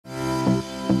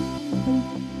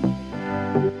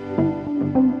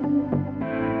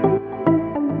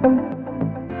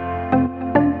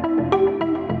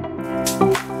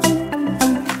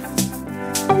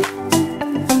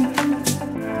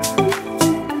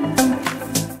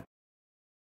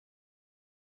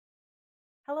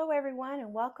everyone,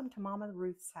 and welcome to Mama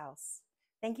Ruth's house.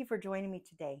 Thank you for joining me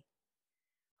today.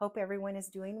 Hope everyone is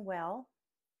doing well.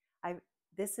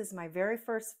 This is my very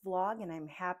first vlog, and I'm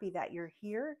happy that you're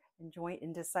here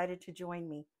and decided to join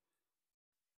me.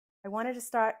 I wanted to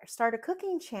start a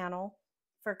cooking channel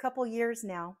for a couple years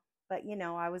now, but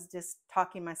I was just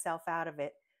talking myself out of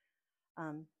it.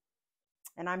 And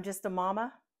I'm just a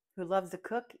mama who loves to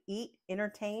cook, eat,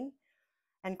 entertain,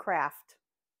 and craft.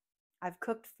 I've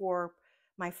cooked for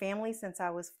my family since I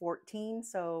was 14,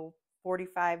 so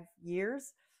 45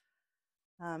 years.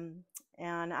 And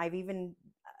I've even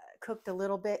cooked a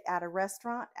little bit at a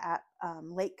restaurant at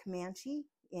Lake Comanche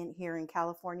here in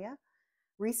California.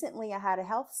 Recently, I had a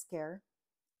health scare.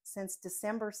 Since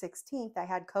December 16th, I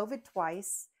had COVID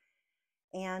twice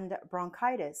and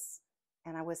bronchitis.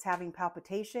 And I was having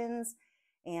palpitations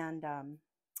and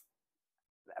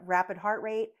rapid heart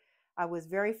rate. I was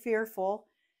very fearful,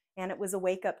 and it was a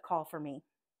wake-up call for me.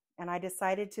 And I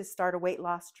decided to start a weight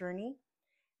loss journey.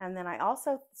 And then I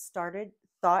also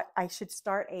thought I should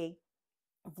start a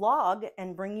vlog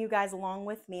and bring you guys along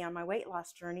with me on my weight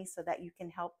loss journey so that you can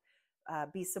help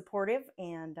be supportive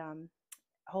and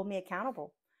hold me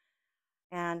accountable.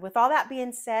 And with all that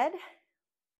being said,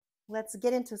 let's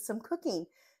get into some cooking.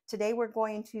 Today we're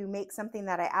going to make something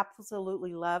that I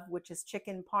absolutely love, which is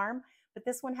chicken parm, but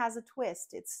this one has a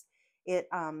twist. It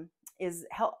is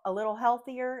a little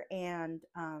healthier, and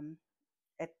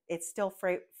it's still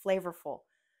flavorful.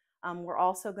 We're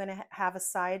also going to have a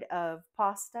side of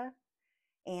pasta,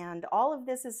 and all of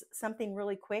this is something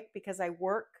really quick because I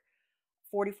work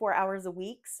 44 hours a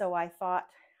week, so I thought,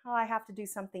 oh, I have to do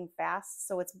something fast.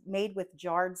 So it's made with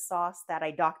jarred sauce that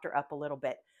I doctor up a little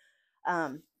bit.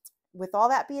 With all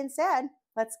that being said,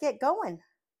 let's get going.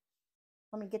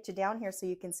 Let me get you down here so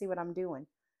you can see what I'm doing.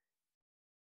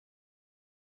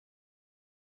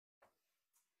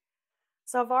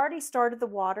 So I've already started the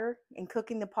water and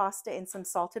cooking the pasta in some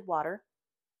salted water.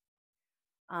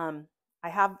 I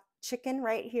have chicken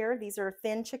right here. These are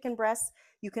thin chicken breasts.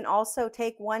 You can also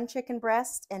take one chicken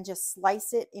breast and just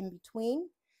slice it in between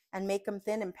and make them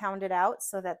thin and pound it out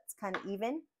so that's kind of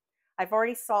even. I've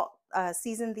already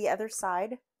seasoned the other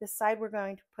side. This side we're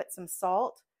going to put some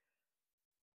salt,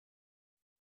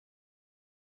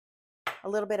 a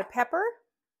little bit of pepper,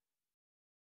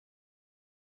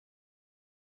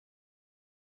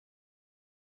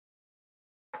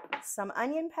 some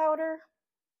onion powder.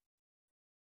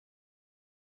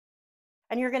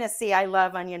 And you're going to see I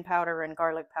love onion powder and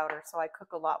garlic powder, so I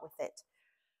cook a lot with it.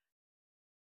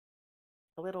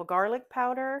 A little garlic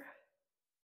powder.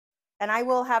 And I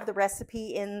will have the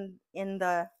recipe in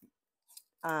the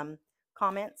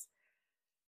comments.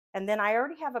 And then I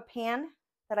already have a pan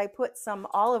that I put some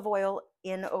olive oil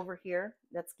in over here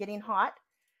that's getting hot.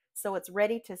 So it's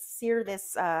ready to sear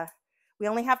this. We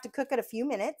only have to cook it a few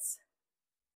minutes.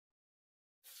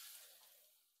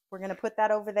 We're going to put that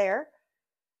over there.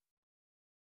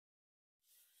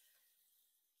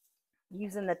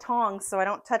 Using the tongs so I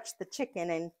don't touch the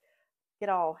chicken and get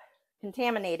all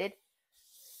contaminated.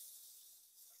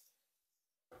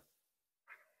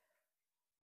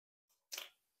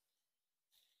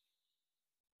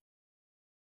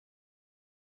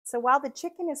 So while the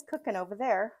chicken is cooking over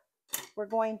there, we're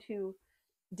going to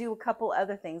do a couple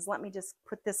other things. Let me just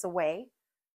put this away.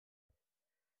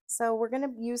 So we're going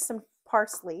to use some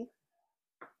parsley.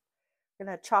 I'm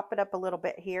going to chop it up a little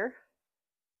bit here.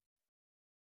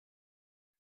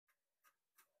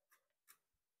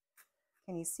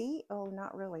 Can you see? Oh,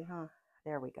 not really, huh?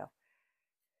 There we go.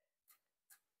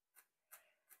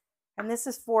 And this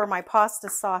is for my pasta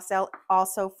sauce,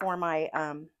 also for my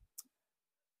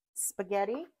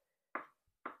spaghetti.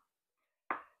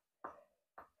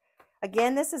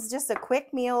 Again, this is just a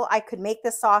quick meal. I could make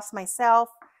the sauce myself,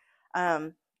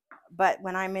 but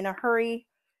when I'm in a hurry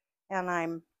and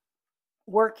I'm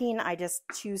working, I just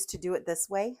choose to do it this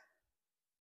way.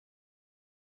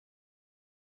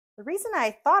 The reason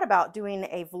I thought about doing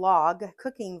a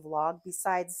cooking vlog,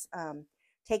 besides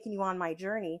taking you on my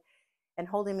journey and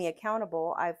holding me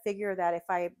accountable, I figure that if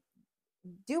I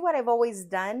do what I've always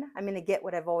done, I'm going to get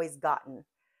what I've always gotten.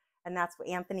 And that's what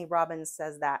Anthony Robbins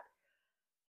says that.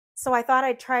 So I thought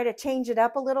I'd try to change it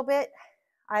up a little bit.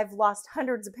 I've lost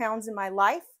hundreds of pounds in my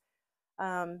life,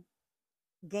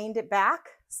 gained it back.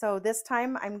 So this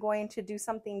time I'm going to do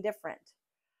something different.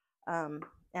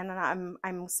 And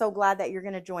I'm so glad that you're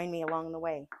going to join me along the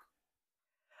way.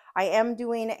 I am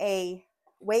doing a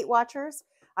Weight Watchers.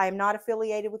 I am not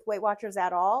affiliated with Weight Watchers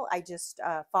at all. I just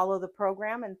follow the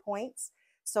program and points.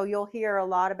 So you'll hear a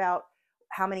lot about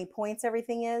how many points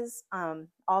everything is.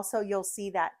 Also, you'll see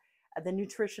that the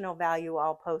nutritional value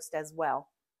I'll post as well.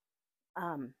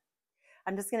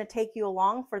 I'm just going to take you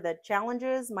along for the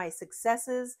challenges, my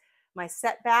successes, my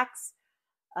setbacks,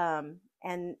 and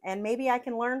maybe I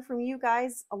can learn from you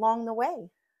guys along the way.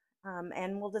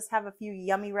 And we'll just have a few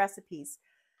yummy recipes.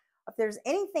 If there's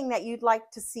anything that you'd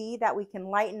like to see that we can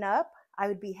lighten up, I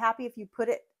would be happy if you put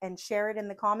it and share it in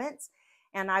the comments.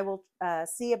 And I will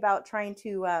see about trying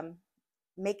to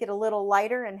make it a little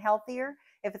lighter and healthier.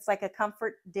 If it's like a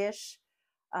comfort dish,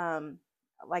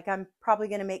 like I'm probably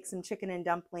going to make some chicken and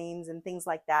dumplings and things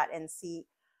like that, and see,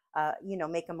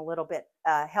 make them a little bit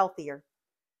healthier.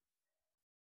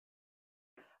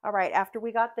 All right, after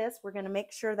we got this, we're going to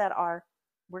make sure that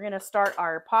we're going to start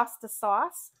our pasta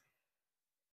sauce.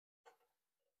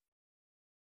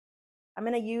 I'm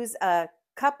going to use a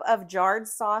cup of jarred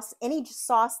sauce. Any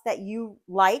sauce that you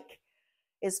like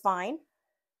is fine.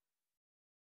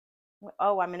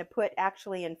 Oh, I'm going to put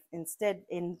actually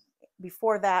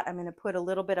before that, I'm going to put a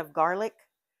little bit of garlic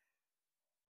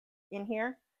in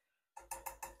here.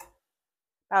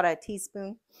 About a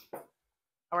teaspoon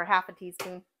or half a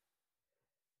teaspoon.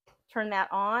 Turn that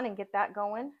on and get that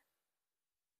going.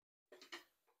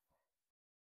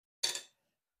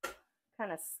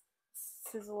 Kind of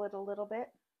sizzle it a little bit.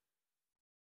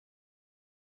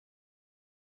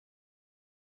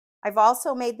 I've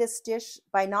also made this dish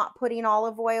by not putting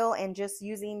olive oil and just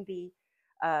using the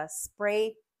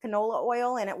spray canola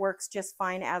oil, and it works just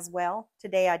fine as well.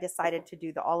 Today I decided to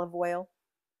do the olive oil.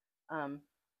 We'll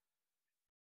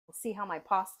see how my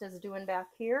pasta is doing back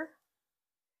here.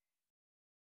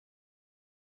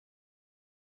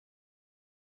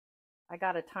 I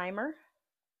got a timer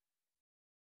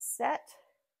set.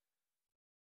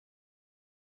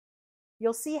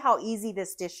 You'll see how easy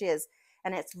this dish is,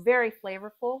 and it's very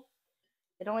flavorful.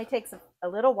 It only takes a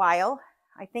little while.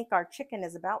 I think our chicken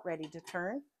is about ready to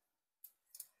turn.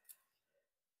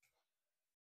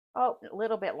 Oh, a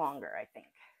little bit longer, I think.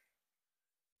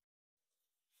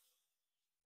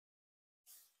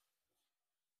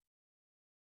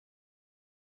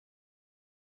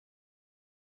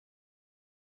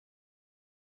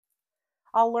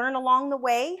 I'll learn along the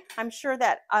way. I'm sure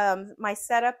that my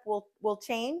setup will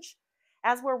change.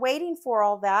 As we're waiting for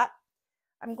all that,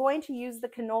 I'm going to use the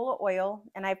canola oil,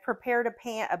 and I prepared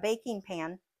a baking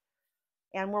pan,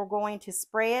 and we're going to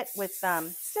spray it with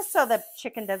just so the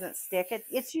chicken doesn't stick.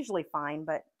 It's usually fine,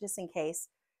 but just in case.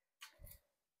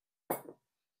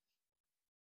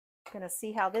 Gonna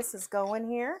see how this is going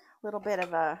here. A little bit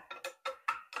of a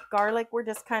garlic. We're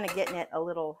just kind of getting it a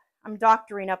little. I'm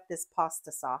doctoring up this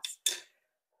pasta sauce.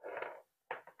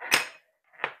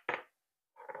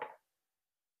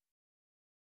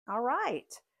 All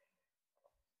right.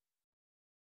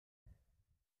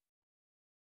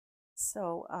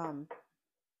 So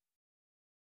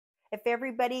if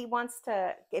everybody wants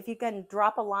to, if you can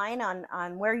drop a line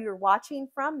on where you're watching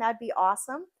from, that'd be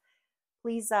awesome.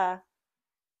 Please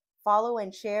follow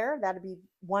and share. That'd be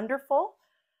wonderful.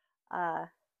 I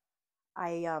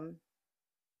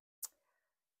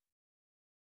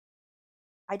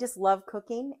just love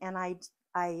cooking, and I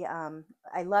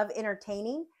love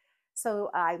entertaining.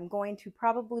 So I'm going to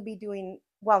probably be doing,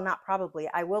 well, not probably,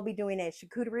 I will be doing a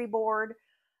charcuterie board.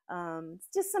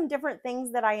 Just some different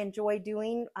things that I enjoy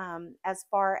doing as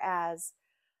far as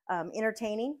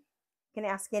entertaining. You can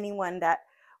ask anyone that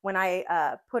when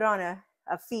I put on a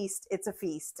feast, it's a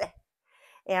feast.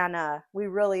 And I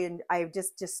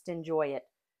just enjoy it.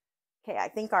 Okay, I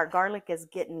think our garlic is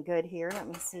getting good here. Let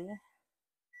me see.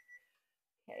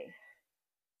 Okay,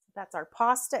 that's our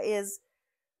pasta is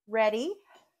ready.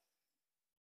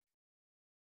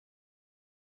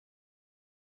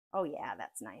 Oh yeah,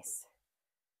 that's nice.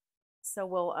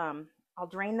 So I'll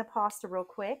drain the pasta real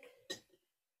quick.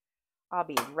 I'll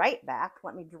be right back.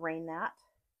 Let me drain that.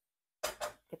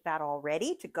 Get that all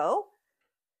ready to go.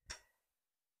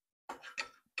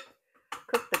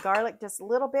 Cook the garlic just a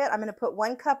little bit. I'm going to put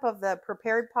 1 cup of the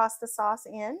prepared pasta sauce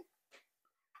in.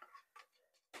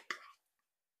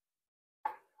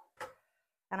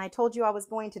 And I told you I was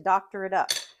going to doctor it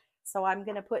up. So I'm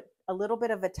going to put a little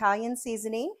bit of Italian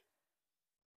seasoning.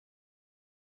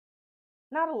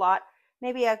 Not a lot,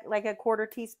 maybe like a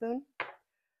 1/4 teaspoon.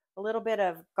 A little bit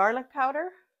of garlic powder.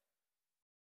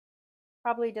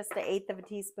 Probably just 1/8 of a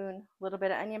teaspoon. A little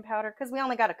bit of onion powder, because we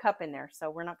only got a cup in there, so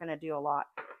we're not going to do a lot.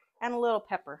 And a little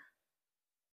pepper.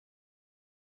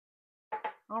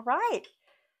 All right.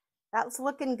 That's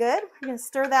looking good. We're going to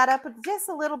stir that up just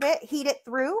a little bit, heat it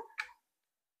through.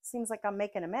 Seems like I'm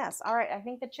making a mess. All right, I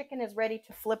think the chicken is ready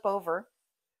to flip over.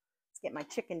 Let's get my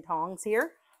chicken tongs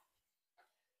here.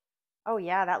 Oh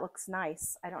yeah, that looks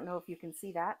nice. I don't know if you can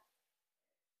see that.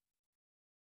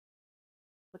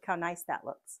 Look how nice that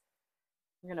looks.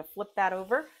 We're going to flip that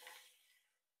over.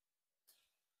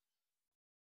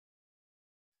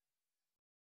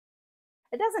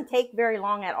 It doesn't take very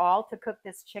long at all to cook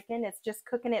this chicken. It's just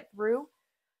cooking it through.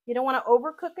 You don't want to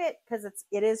overcook it because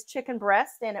it is chicken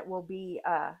breast and it will be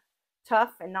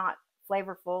tough and not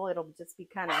flavorful. It'll just be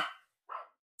kind of.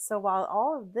 So while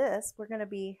all of this,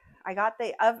 I got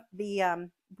the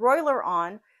broiler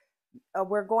on.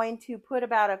 We're going to put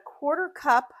about a quarter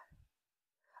cup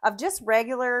of just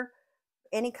regular,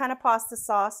 any kind of pasta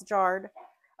sauce jarred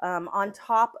on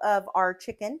top of our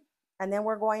chicken. And then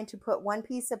we're going to put 1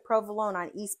 piece of provolone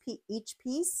on each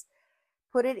piece.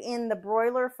 Put it in the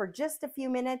broiler for just a few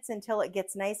minutes until it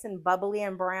gets nice and bubbly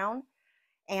and brown,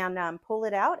 and pull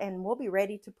it out, and we'll be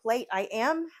ready to plate. I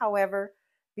am, however,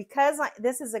 because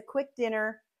this is a quick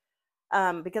dinner,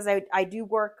 because I do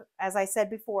work, as I said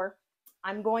before,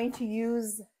 I'm going to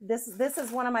use this. This is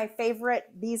one of my favorite.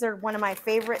 These are one of my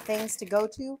favorite things to go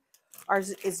to.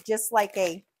 Ours is just like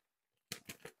a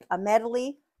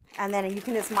medley, and then you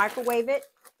can just microwave it.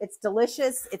 It's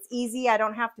delicious. It's easy. I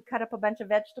don't have to cut up a bunch of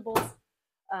vegetables.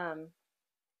 And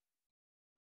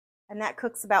that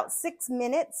cooks about 6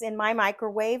 minutes in my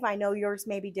microwave. I know yours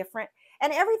may be different.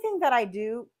 And everything that I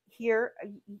do here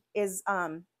is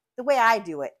the way I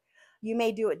do it. You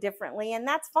may do it differently, and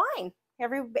that's fine.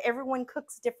 Everyone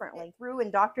cooks differently. Through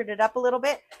and doctored it up a little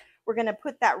bit. We're going to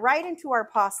put that right into our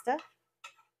pasta.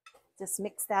 Just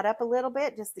mix that up a little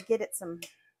bit just to get it some.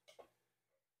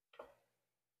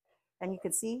 And you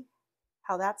can see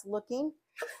how that's looking.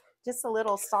 Just a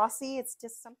little saucy. It's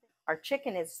just something. Our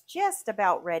chicken is just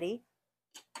about ready.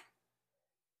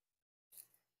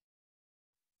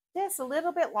 Just a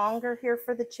little bit longer here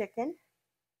for the chicken.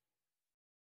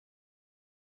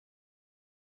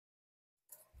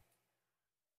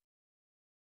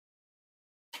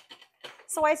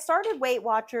 So I started Weight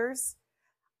Watchers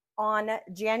on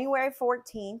January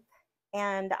 14th,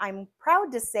 and I'm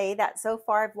proud to say that so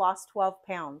far I've lost 12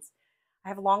 pounds. I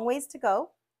have a long ways to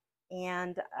go,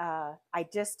 and I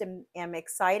just am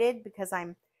excited because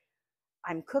I'm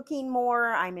cooking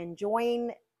more. I'm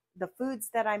enjoying the foods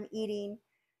that I'm eating,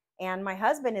 and my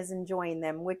husband is enjoying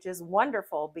them, which is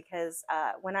wonderful because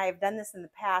when I have done this in the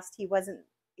past, he wasn't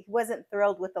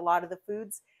thrilled with a lot of the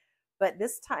foods. But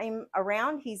this time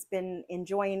around, he's been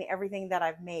enjoying everything that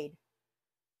I've made.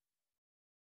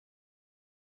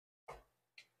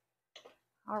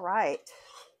 All right.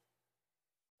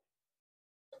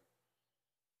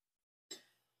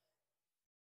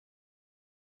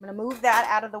 I'm going to move that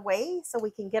out of the way so we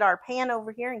can get our pan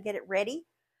over here and get it ready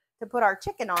to put our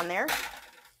chicken on there.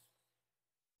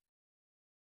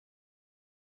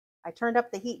 I turned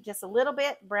up the heat just a little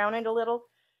bit, brown it a little.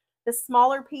 The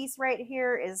smaller piece right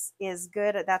here is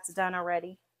good. That's done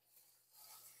already.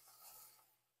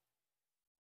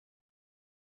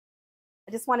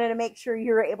 I just wanted to make sure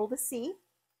you were able to see.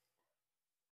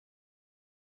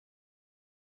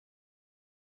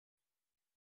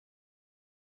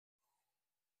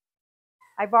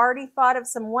 I've already thought of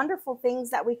some wonderful things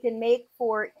that we can make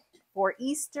for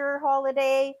Easter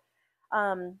holiday.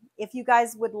 If you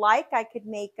guys would like, I could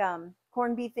make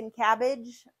corned beef and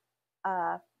cabbage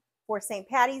for St.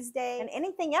 Patty's Day, and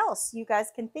anything else you guys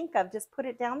can think of, just put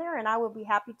it down there and I will be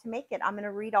happy to make it. I'm going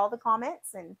to read all the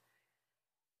comments,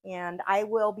 and I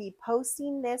will be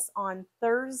posting this on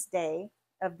Thursday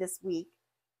of this week.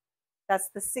 That's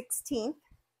the 16th.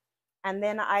 And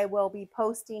then I will be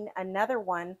posting another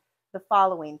one the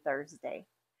following Thursday.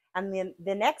 And then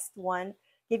the next one,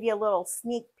 give you a little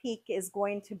sneak peek, is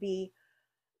going to be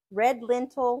red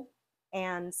lentil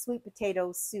and sweet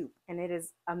potato soup, and it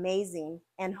is amazing.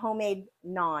 And homemade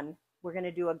naan. We're going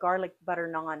to do a garlic butter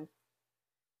naan.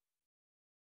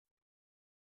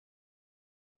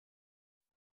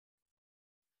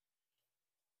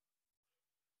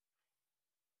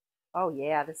 Oh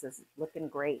yeah, this is looking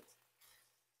great.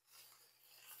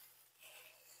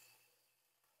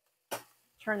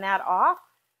 Turn that off.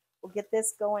 We'll get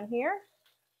this going here.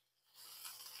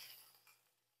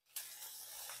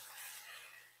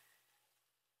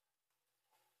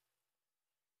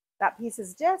 That piece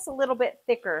is just a little bit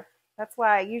thicker. That's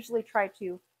why I usually try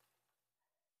to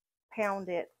pound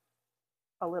it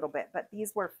a little bit. But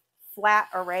these were flat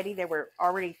already. They were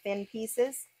already thin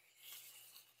pieces.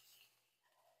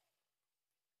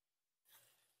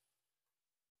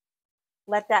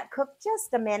 Let that cook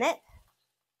just a minute.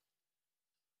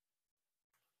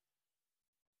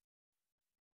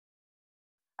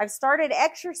 I've started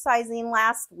exercising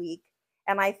last week,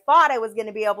 and I thought I was going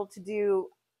to be able to do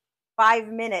 5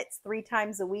 minutes 3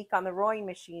 times a week on the rowing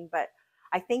machine, but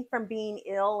I think from being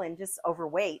ill and just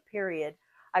overweight, period,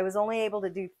 I was only able to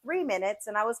do 3 minutes,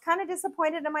 and I was kind of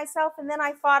disappointed in myself. And then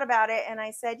I thought about it, and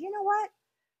I said, you know what?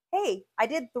 Hey, I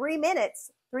did 3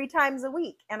 minutes. 3 times a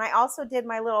week. And I also did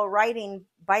my little riding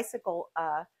bicycle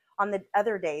on the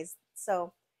other days.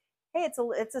 So, hey,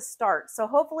 it's a start. So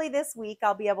hopefully this week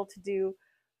I'll be able to do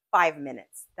 5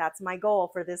 minutes. That's my goal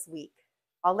for this week.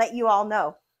 I'll let you all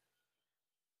know.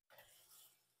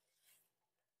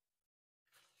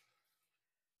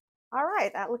 All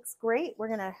right, that looks great. We're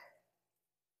gonna,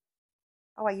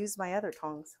 oh, I used my other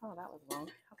tongs. Oh, that was wrong.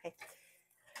 Okay.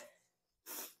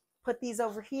 Put these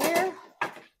over here.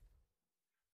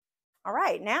 All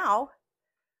right, now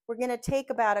we're gonna take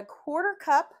about a 1/4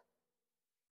 cup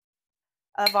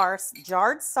of our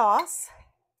jarred sauce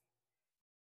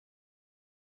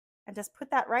and just put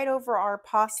that right over our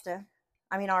pasta,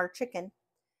 our chicken.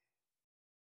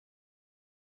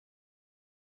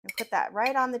 And put that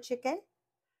right on the chicken.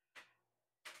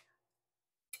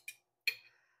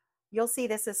 You'll see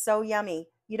this is so yummy.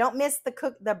 You don't miss the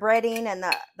breading and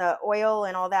the oil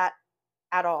and all that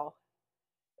at all.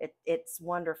 It's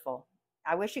wonderful.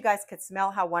 I wish you guys could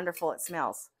smell how wonderful it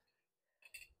smells.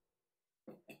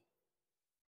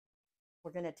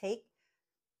 We're going to take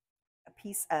a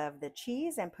piece of the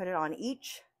cheese and put it on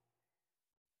each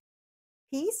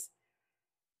piece.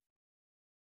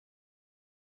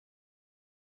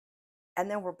 And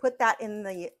then we'll put that in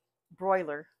the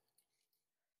broiler.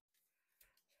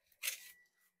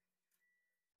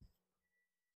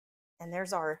 And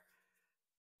there's our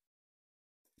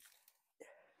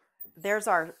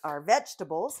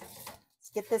vegetables.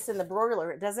 Let's get this in the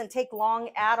broiler. It doesn't take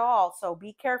long at all, so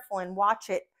be careful and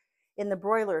watch it in the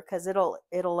broiler because it'll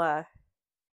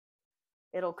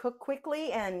cook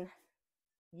quickly and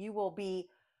it'll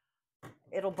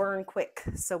burn quick.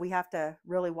 So we have to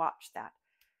really watch that.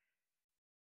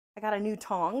 I got a new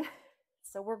tong,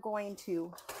 so we're going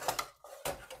to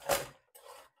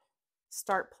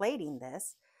start plating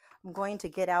this. I'm going to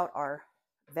get out our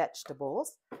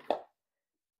vegetables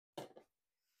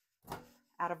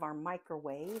out of our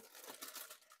microwave.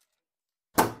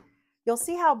 You'll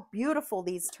see how beautiful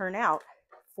these turn out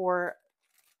for,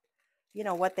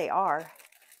 what they are.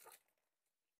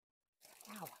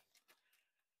 Wow.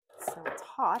 So it's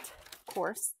hot, of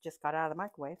course, just got out of the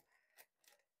microwave.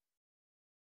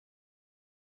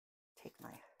 Take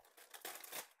my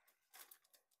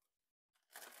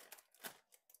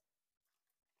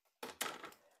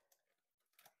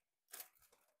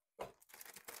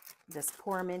just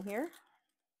pour them in here.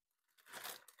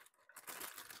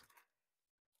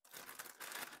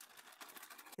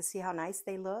 You see how nice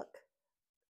they look?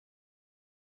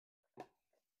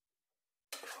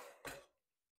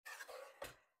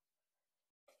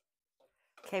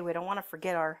 Okay, we don't want to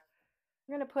forget we're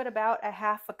going to put about a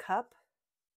 1/2 cup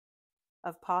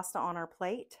of pasta on our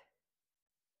plate.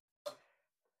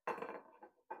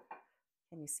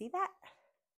 Can you see that?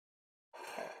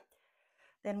 Okay.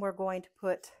 Then we're going to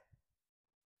put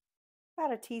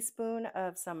about a teaspoon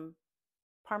of some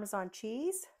Parmesan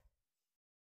cheese,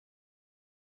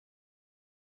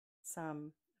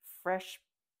 some fresh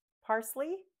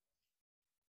parsley,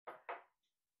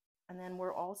 and then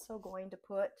we're also going to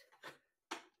put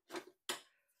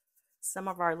some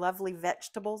of our lovely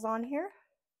vegetables on here.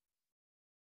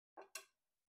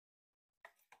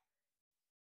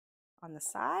 On the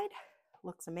side,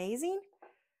 looks amazing.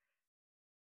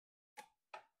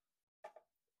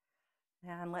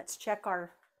 And let's check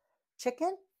our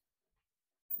chicken.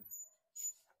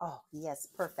 Oh, yes,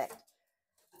 perfect.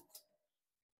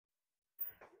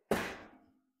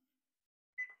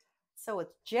 So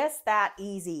it's just that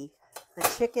easy. The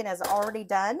chicken is already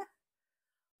done.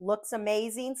 Looks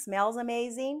amazing, smells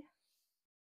amazing.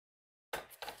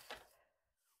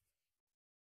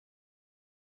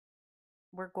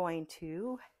 We're going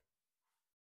to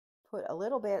put a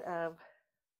little bit of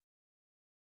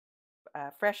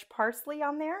fresh parsley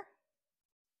on there.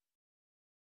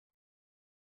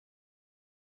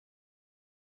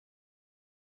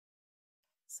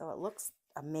 So it looks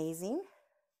amazing.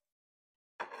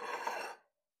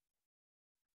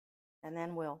 And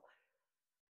then we'll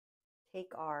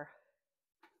take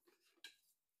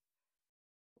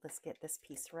let's get this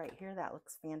piece right here. That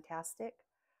looks fantastic.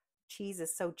 Cheese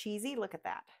is so cheesy. Look at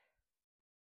that.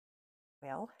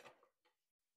 Well,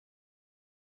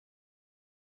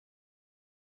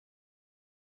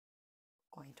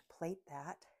 going to plate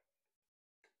that.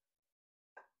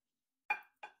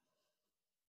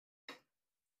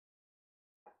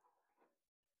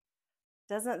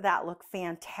 Doesn't that look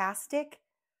fantastic?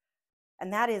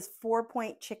 And that is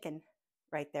 4-point chicken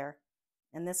right there.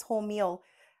 And this whole meal,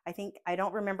 I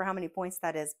don't remember how many points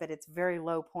that is, but it's very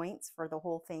low points for the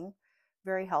whole thing.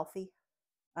 Very healthy.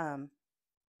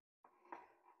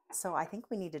 So I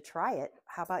think we need to try it.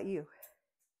 How about you?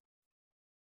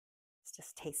 Let's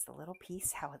just taste the little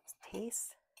piece, how it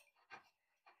tastes.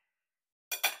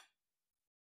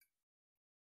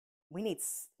 We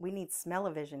need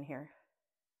smell-o-vision here.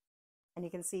 And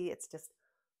you can see it's just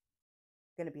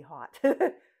going to be hot.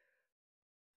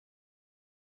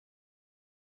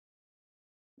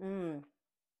 Mmm,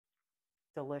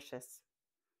 delicious.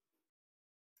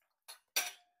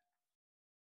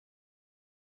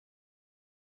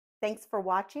 Thanks for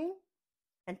watching.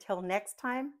 Until next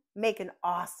time, make an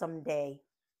awesome day.